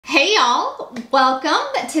Hey y'all,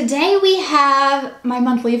 welcome. Today we have my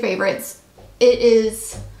monthly favorites. It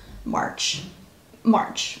is March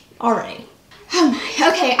already. Oh my,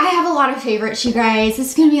 okay, I have a lot of favorites, you guys. This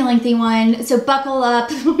is gonna be a lengthy one, so buckle up,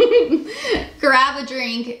 grab a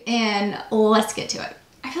drink, and let's get to it.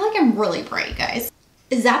 I feel like I'm really bright, guys.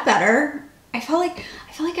 Is that better? I feel like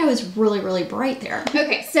I was really bright there.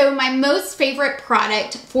 Okay, so my most favorite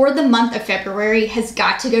product for the month of February has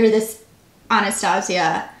got to go to this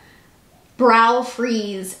Anastasia Brow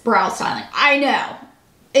Freeze Brow Styling. I know.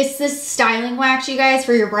 It's this styling wax, you guys,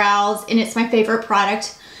 for your brows, and it's my favorite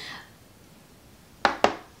product.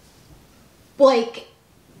 Like,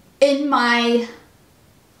 in my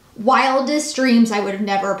wildest dreams, I would have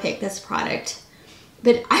never picked this product.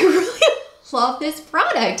 But I really love this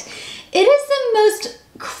product. It is the most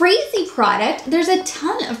crazy product. There's a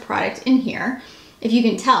ton of product in here, if you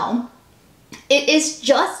can tell. It is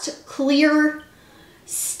just clear,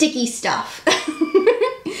 sticky stuff.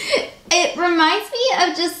 It reminds me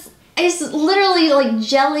of it's literally like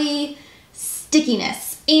jelly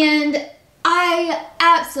stickiness. And I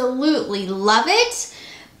absolutely love it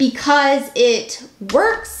because it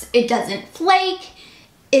works, it doesn't flake,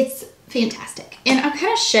 it's fantastic. And I'll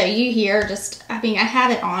kind of show you here, I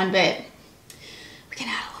have it on, but we can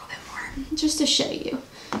add a little bit more just to show you.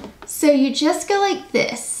 So you just go like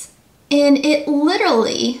this, and it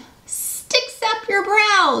literally sticks up your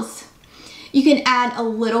brows. You can add a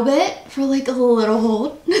little bit for like a little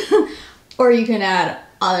hold, or you can add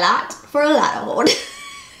a lot for a lot of hold.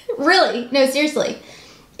 Really, no, seriously.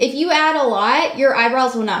 If you add a lot, your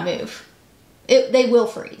eyebrows will not move. They will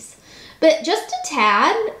freeze. But just a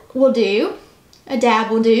tad will do. A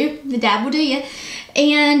dab will do. The dab will do you.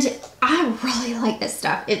 And I really like this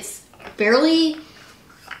stuff. It's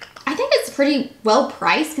I think it's pretty well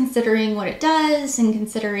priced considering what it does and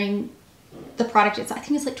considering the product itself. I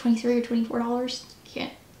think it's like $23 or $24.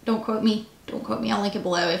 Don't quote me. Don't quote me. I'll link it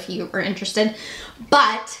below if you are interested.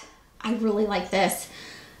 But I really like this.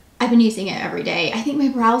 I've been using it every day. I think my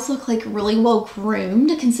brows look like really well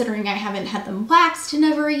groomed considering I haven't had them waxed in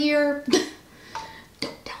over a year.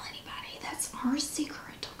 Don't tell anybody. That's our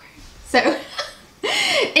secret, okay? So,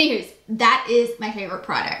 anyways, that is my favorite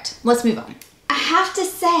product. Let's move on. I have to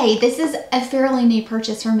say, this is a fairly new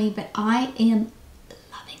purchase for me, but I am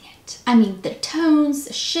loving it. I mean, the tones,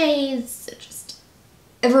 the shades,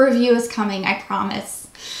 a review is coming, I promise.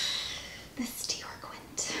 This Dior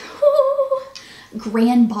Quint.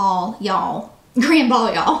 Grand Ball, y'all. Grand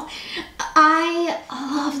Ball, y'all. I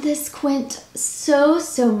love this Quint so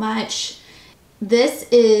much. This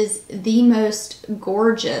is the most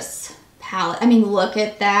gorgeous palette. I mean, look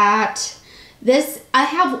at that. I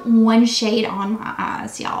have one shade on my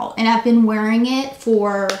eyes, y'all, and I've been wearing it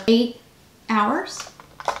for 8 hours.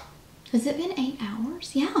 Has it been 8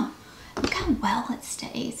 hours? Yeah. Look how well it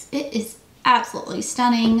stays. It is absolutely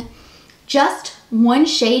stunning. Just one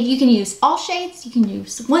shade. You can use all shades. You can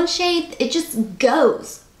use one shade. It just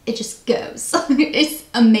goes. It just goes. It's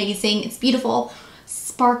amazing. It's beautiful.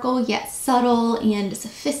 Sparkle yet subtle and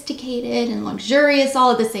sophisticated and luxurious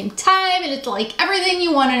all at the same time. And it's like everything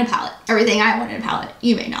you want in a palette. Everything I want in a palette.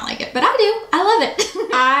 You may not like it, but I do. I love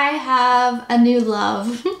it. I have a new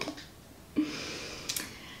love.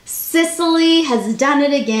 Sicily has done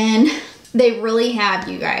it again. They really have,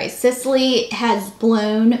 you guys. Sicily has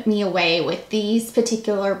blown me away with these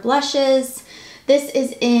particular blushes. This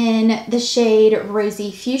is in the shade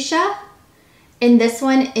Rosy Fuchsia. And this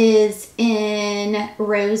one is in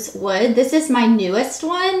Rosewood. This is my newest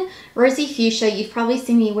one. Rosy Fuchsia, you've probably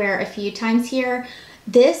seen me wear a few times here.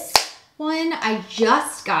 This one I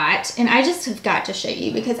just got, and I just have got to show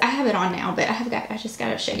you because I have it on now, but I just got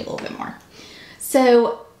to show you a little bit more.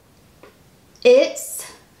 So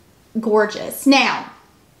it's gorgeous. Now,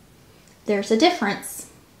 there's a difference,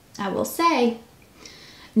 I will say.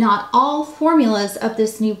 Not all formulas of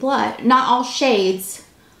this new blush, not all shades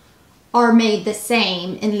are made the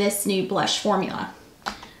same in this new blush formula.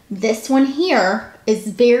 This one here is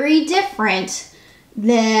very different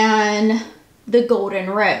than the Golden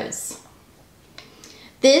Rose.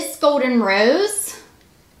 This Golden Rose,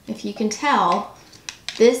 if you can tell,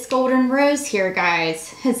 this Golden Rose here, guys,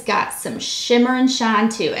 has got some shimmer and shine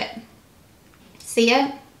to it. See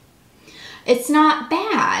it? It's not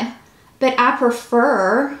bad, but I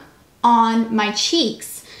prefer on my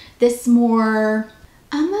cheeks this more,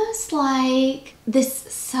 almost like this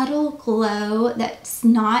subtle glow that's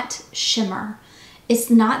not shimmer. It's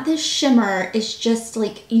not this shimmer, it's just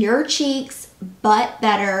like your cheeks, but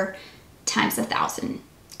better times 1,000.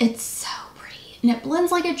 It's so pretty. And it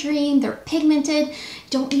blends like a dream. They're pigmented.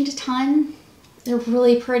 Don't need a ton. They're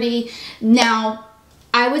really pretty. Now,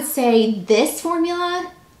 I would say this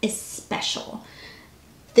formula is special.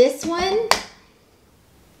 This one,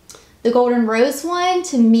 the Golden Rose one,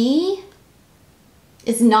 to me,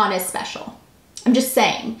 is not as special. I'm just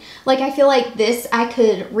saying. Like, I feel like this I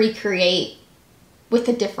could recreate with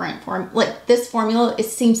a different form. Like, this formula, it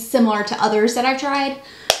seems similar to others that I've tried.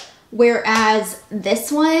 Whereas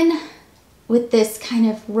this one, with this kind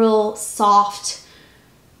of real soft,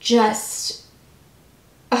 just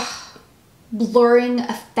blurring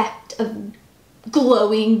effect of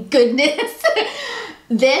glowing goodness,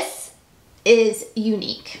 this is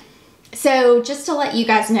unique. So just to let you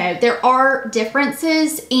guys know, there are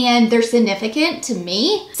differences and they're significant to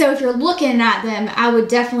me. So if you're looking at them, I would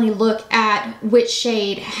definitely look at which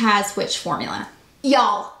shade has which formula.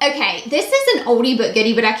 Y'all, okay, this is an oldie but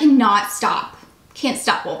goodie, but I cannot stop. Can't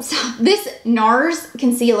stop, won't stop. This NARS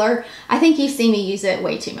concealer, I think you've seen me use it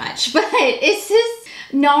way too much, but it's this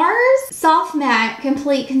NARS Soft Matte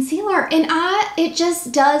Complete Concealer, and it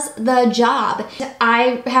just does the job.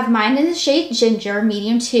 I have mine in the shade Ginger,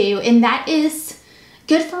 medium 2, and that is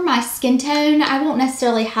good for my skin tone. I won't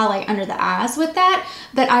necessarily highlight under the eyes with that,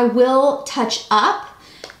 but I will touch up,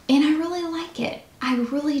 and I really like it. I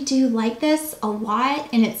really do like this a lot,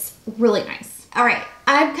 and it's really nice. All right,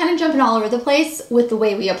 I'm kind of jumping all over the place with the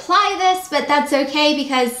way we apply this, but that's okay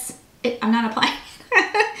because I'm not applying.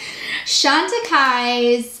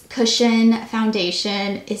 Chantecaille's Cushion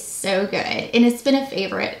Foundation is so good, and it's been a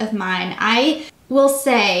favorite of mine. I will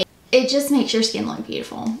say it just makes your skin look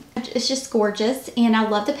beautiful. It's just gorgeous, and I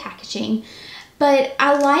love the packaging, but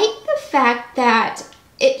I like the fact that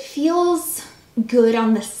it feels good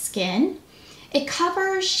on the skin. It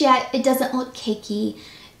covers, yet it doesn't look cakey.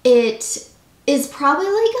 It is probably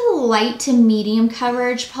like a light to medium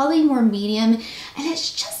coverage, probably more medium, and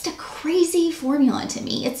it's just a crazy formula to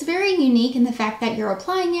me. It's very unique in the fact that you're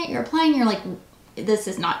applying it, you're like, this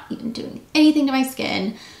is not even doing anything to my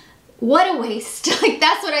skin. What a waste. Like,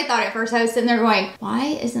 that's what I thought at first. I was sitting there going, why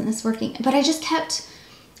isn't this working? But I just kept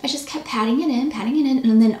patting it in,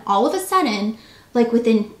 and then all of a sudden, like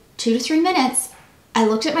within 2 to 3 minutes, I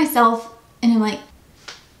looked at myself and I'm like,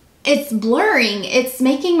 it's blurring. It's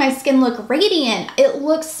making my skin look radiant. It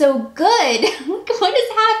looks so good. What is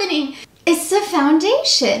happening? It's the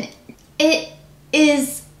foundation. It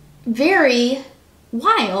is very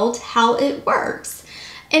wild how it works.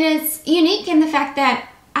 And it's unique in the fact that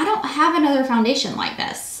I don't have another foundation like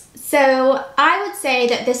this. So I would say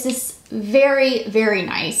that this is very, very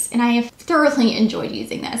nice, and I have thoroughly enjoyed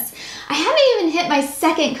using this. I haven't even hit my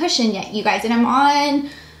second cushion yet, you guys, and I'm on,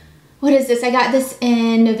 what is this? I got this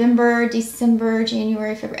in November, December,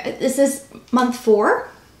 January, February. This is month 4.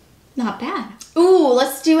 Not bad. Ooh,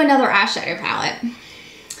 let's do another eyeshadow palette.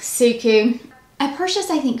 Suku. I purchased,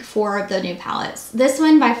 I think, 4 of the new palettes. This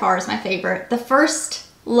one by far is my favorite. The first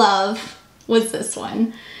love was this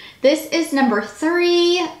one. This is number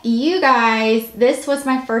 3. You guys, this was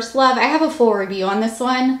my first love. I have a full review on this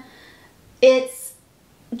one. It's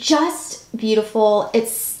just beautiful. It's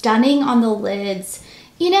stunning on the lids.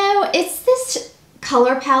 You know, it's this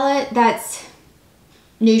color palette that's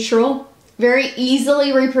neutral, very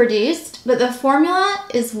easily reproduced, but the formula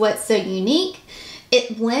is what's so unique.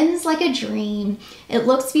 It blends like a dream. It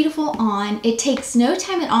looks beautiful on. It takes no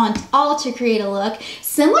time at all to create a look.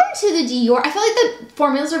 Similar to the Dior, I feel like the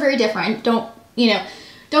formulas are very different. Don't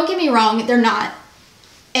get me wrong, they're not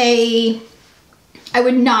I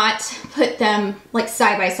would not put them like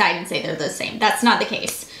side by side and say they're the same. That's not the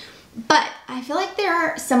case. But I feel like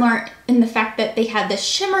they're similar in the fact that they have this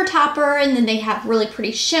shimmer topper and then they have really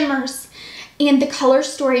pretty shimmers. And the color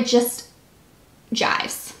story just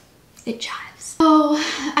jives. It jives. Oh,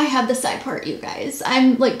 I have the side part, you guys.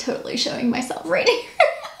 I'm like totally showing myself right here.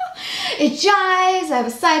 It jives, I have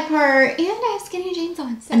a side part, and I have skinny jeans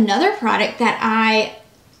on. So another product that I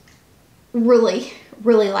really,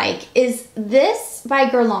 really like is this by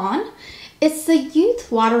Guerlain. It's the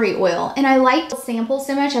Youth Watery Oil, and I liked the sample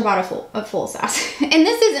so much I bought a full size. And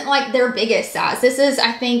this isn't like their biggest size. This is,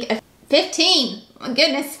 I think, a 15. Oh,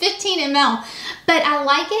 goodness, 15 ml. But I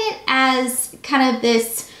like it as kind of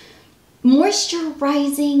this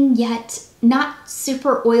moisturizing yet not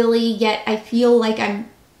super oily, yet I feel like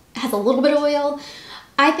has a little bit of oil.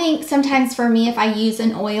 I think sometimes for me, if I use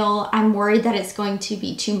an oil, I'm worried that it's going to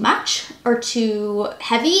be too much or too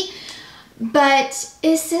heavy. But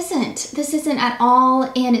this isn't at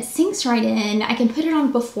all, and it sinks right in. I can put it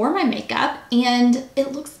on before my makeup and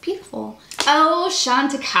it looks beautiful. Oh,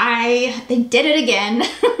 Chantecaille, they did it again.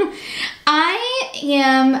 I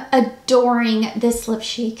am adoring this lip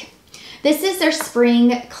cheek. This is their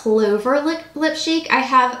Spring Clover Lip Cheek. I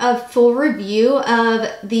have a full review of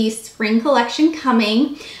the spring collection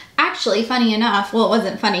coming. Actually, funny enough, well, it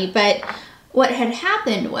wasn't funny, but what had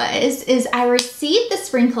happened is I received the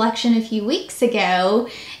spring collection a few weeks ago,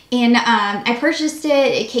 and I purchased it.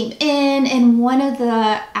 It came in, and one of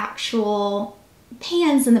the actual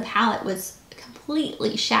pans in the palette was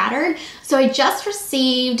completely shattered. So I just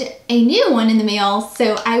received a new one in the mail,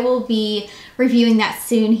 so I will be reviewing that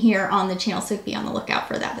soon here on the channel, so be on the lookout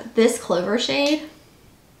for that. But this Clover shade,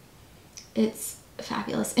 it's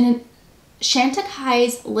fabulous. And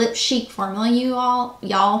Chantecaille's Lip Chic formula, you all,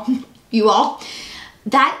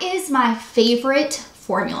 that is my favorite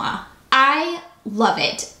formula. I love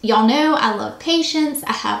it. Y'all know I love Patience.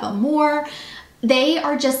 I have Amore. They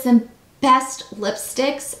are just the best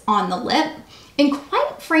lipsticks on the lip. And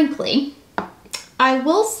quite frankly, I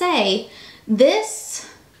will say this,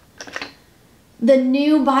 the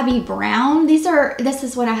new Bobbi Brown, this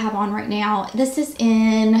is what I have on right now. This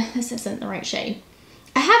isn't the right shade.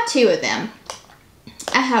 I have two of them.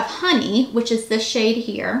 I have Honey, which is this shade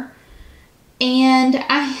here. And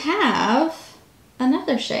I have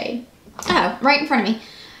another shade. Oh, right in front of me.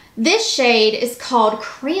 This shade is called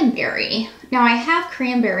Cranberry. Now I have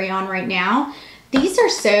Cranberry on right now. These are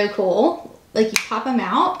so cool. Like you pop them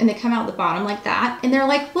out and they come out the bottom like that. And they're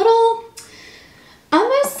like little,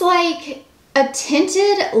 almost like a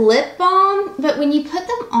tinted lip balm. But when you put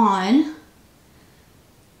them on,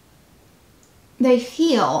 they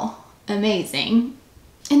feel amazing.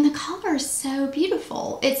 And the color is so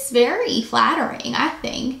beautiful. It's very flattering, I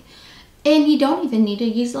think. And you don't even need to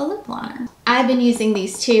use a lip liner. I've been using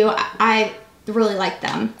these too. I really like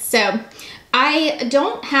them. So I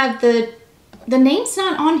don't have the name's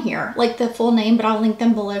not on here, like the full name, but I'll link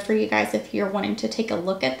them below for you guys if you're wanting to take a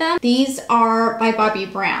look at them. These are by Bobbi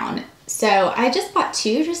Brown. So I just bought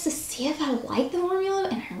two just to see if I like the formula,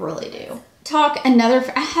 and I really do.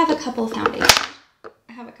 I have a couple of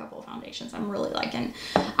foundations I'm really liking.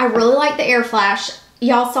 I really like the Air Flash.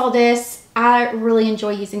 Y'all saw this. I really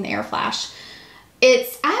enjoy using the Air Flash. I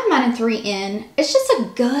have mine in 3N. It's just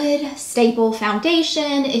a good staple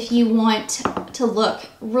foundation if you want to look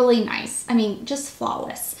really nice. I mean, just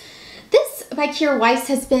flawless. This by Kjaer Weis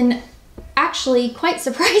has been actually quite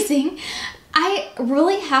surprising. I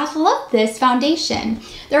really have loved this foundation.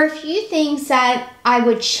 There are a few things that I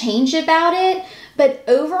would change about it, but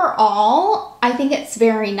overall, I think it's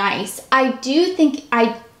very nice. I do think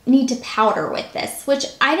I need to powder with this, which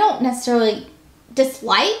I don't necessarily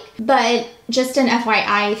dislike, but just an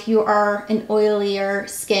FYI, if you are an oilier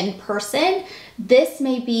skin person, this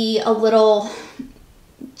may be a little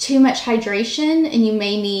too much hydration and you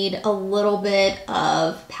may need a little bit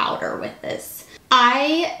of powder with this.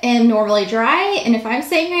 I am normally dry, and if I'm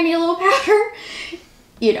saying I need a little powder,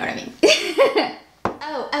 you know what I mean.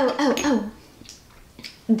 Oh.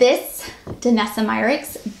 This Danessa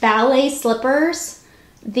Myricks Ballet Slippers,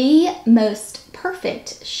 the most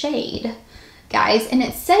perfect shade, guys, and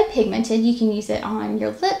it's so pigmented. You can use it on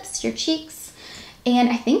your lips, your cheeks, and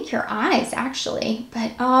I think your eyes actually.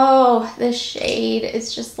 But oh, this shade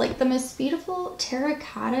is just like the most beautiful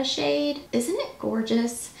terracotta shade. Isn't it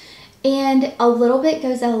gorgeous? And a little bit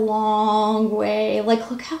goes a long way. Like,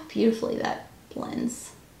 look how beautifully that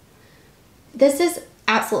blends. This is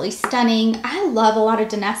absolutely stunning. I love a lot of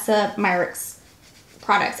Danessa Myricks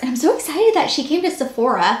products, and I'm so excited that she came to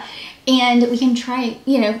Sephora and we can try,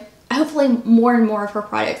 you know, hopefully more and more of her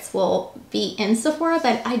products will be in Sephora,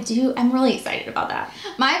 but I'm really excited about that.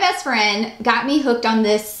 My best friend got me hooked on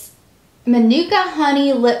this Manuka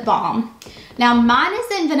Honey Lip Balm. Now mine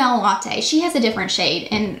is in Vanilla Latte. She has a different shade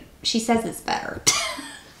and she says it's better.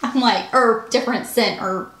 I'm like, or different scent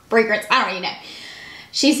or fragrance, I don't even know.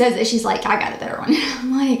 She says it, she's like, I got a better one.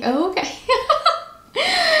 I'm like, oh, okay.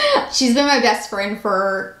 She's been my best friend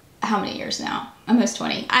for how many years now? Almost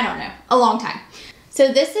 20, I don't know, a long time.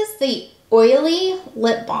 So this is the Oily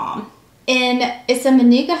Lip Balm, and it's a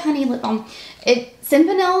Manuka Honey Lip Balm. It's in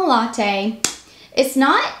Vanilla Latte. It's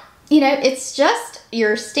not, you know, it's just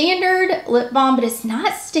your standard lip balm, but it's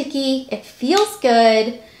not sticky. It feels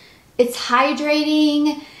good. It's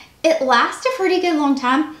hydrating. It lasts a pretty good long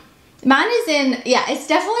time. Mine is in, yeah, it's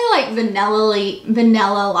definitely like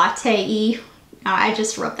vanilla latte-y. I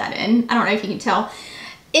just rubbed that in. I don't know if you can tell.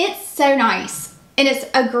 It's so nice. And it's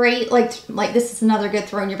a great, like this is another good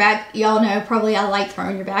throw in your bag. Y'all know probably I like throw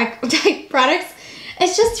in your bag type products.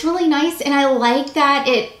 It's just really nice. And I like that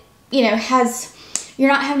it, you know, has, you're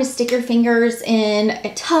not having to stick your fingers in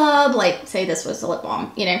a tub. Like say this was a lip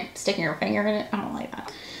balm, you know, sticking your finger in it. I don't like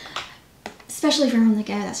that. Especially if you're on the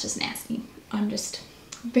go, that's just nasty. I'm just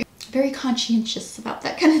very conscientious about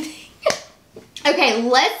that kind of thing. Okay,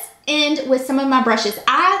 let's end with some of my brushes.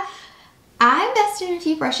 I invested in a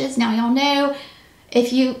few brushes. Now y'all know,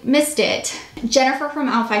 if you missed it, Jennifer from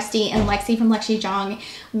Al Feisty and Lexi from Lexi Jong,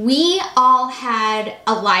 we all had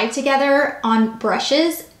a live together on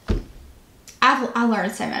brushes. I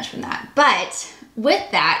learned so much from that, but with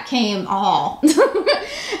that came all.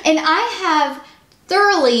 And I have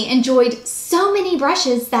thoroughly enjoyed so many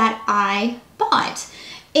brushes that I bought.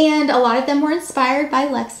 And a lot of them were inspired by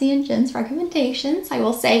Lexi and Jen's recommendations. I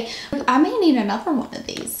will say, I may need another one of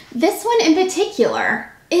these. This one in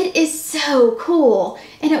particular, it is so cool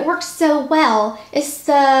and it works so well. It's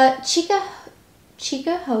the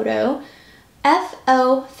Chikuhodo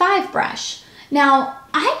F05 brush. Now,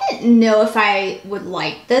 I didn't know if I would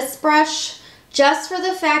like this brush just for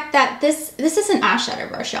the fact that this is an eyeshadow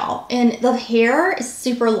brush, y'all. And the hair is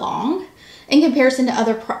super long in comparison to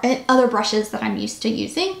other brushes that I'm used to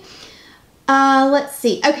using. Let's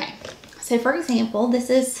see. Okay, so for example, this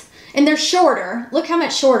is, and they're shorter. Look how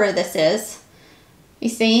much shorter this is. You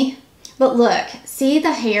see? But look, see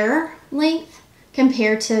the hair length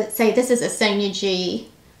compared to, say, this is a Sonia G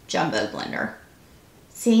Jumbo Blender.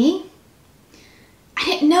 See? I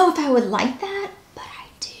didn't know if I would like that, but I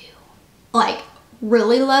do. Like,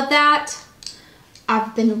 really love that.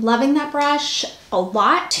 I've been loving that brush a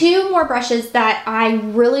lot. Two more brushes that I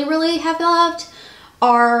really have loved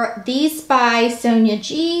are these by Sonia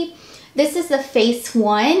G. This is the Face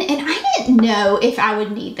One, and I didn't know if I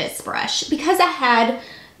would need this brush because I had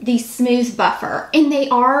the smooth buffer, and they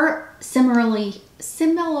are similarly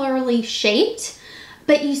shaped,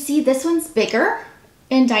 but you see this one's bigger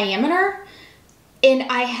in diameter, and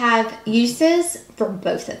I have uses for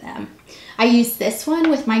both of them. I use this one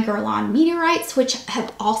with my Guerlain Meteorites, which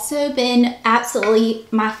have also been absolutely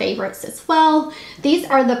my favorites as well. These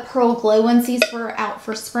are the Pearl Glow ones. These were out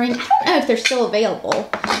for spring. I don't know if they're still available,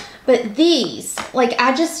 but these, like,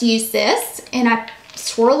 I just use this and I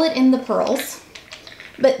swirl it in the pearls.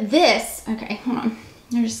 But this, okay, hold on.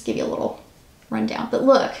 I'll just give you a little rundown. But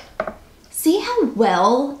look, see how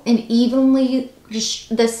well and evenly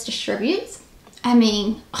this distributes? I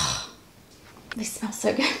mean, oh, they smell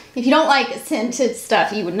so good. If you don't like scented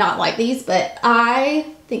stuff, you would not like these, but I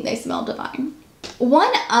think they smell divine.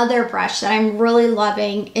 One other brush that I'm really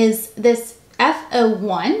loving is this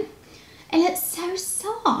F01, and it's so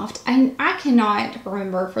soft. I cannot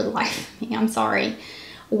remember for the life of me, I'm sorry,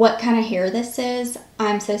 what kind of hair this is.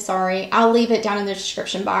 I'm so sorry. I'll leave it down in the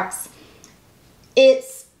description box.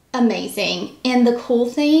 It's amazing. And the cool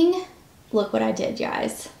thing, look what I did,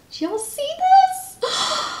 guys. Did y'all see this?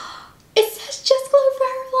 It says Just Glow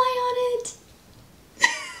Firefly on it.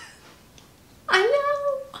 I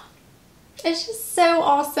know. It's just so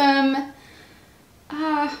awesome.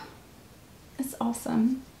 It's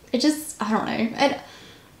awesome. It just, I don't know.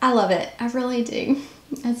 I love it. I really do.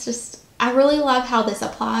 It's just, I really love how this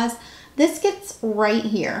applies. This gets right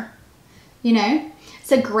here, you know?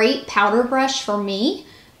 It's a great powder brush for me,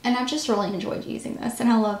 and I've just really enjoyed using this,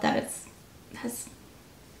 and I love that it has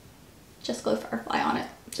Just Glow Firefly on it.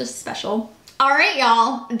 Just special. All right,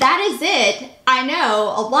 y'all, that is it. I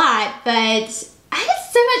know, a lot, but I had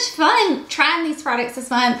so much fun trying these products this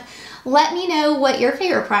month. Let me know what your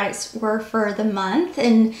favorite products were for the month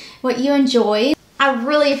and what you enjoyed. I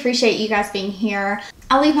really appreciate you guys being here.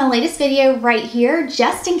 I'll leave my latest video right here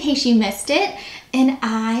just in case you missed it, and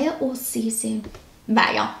I will see you soon.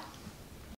 Bye, y'all.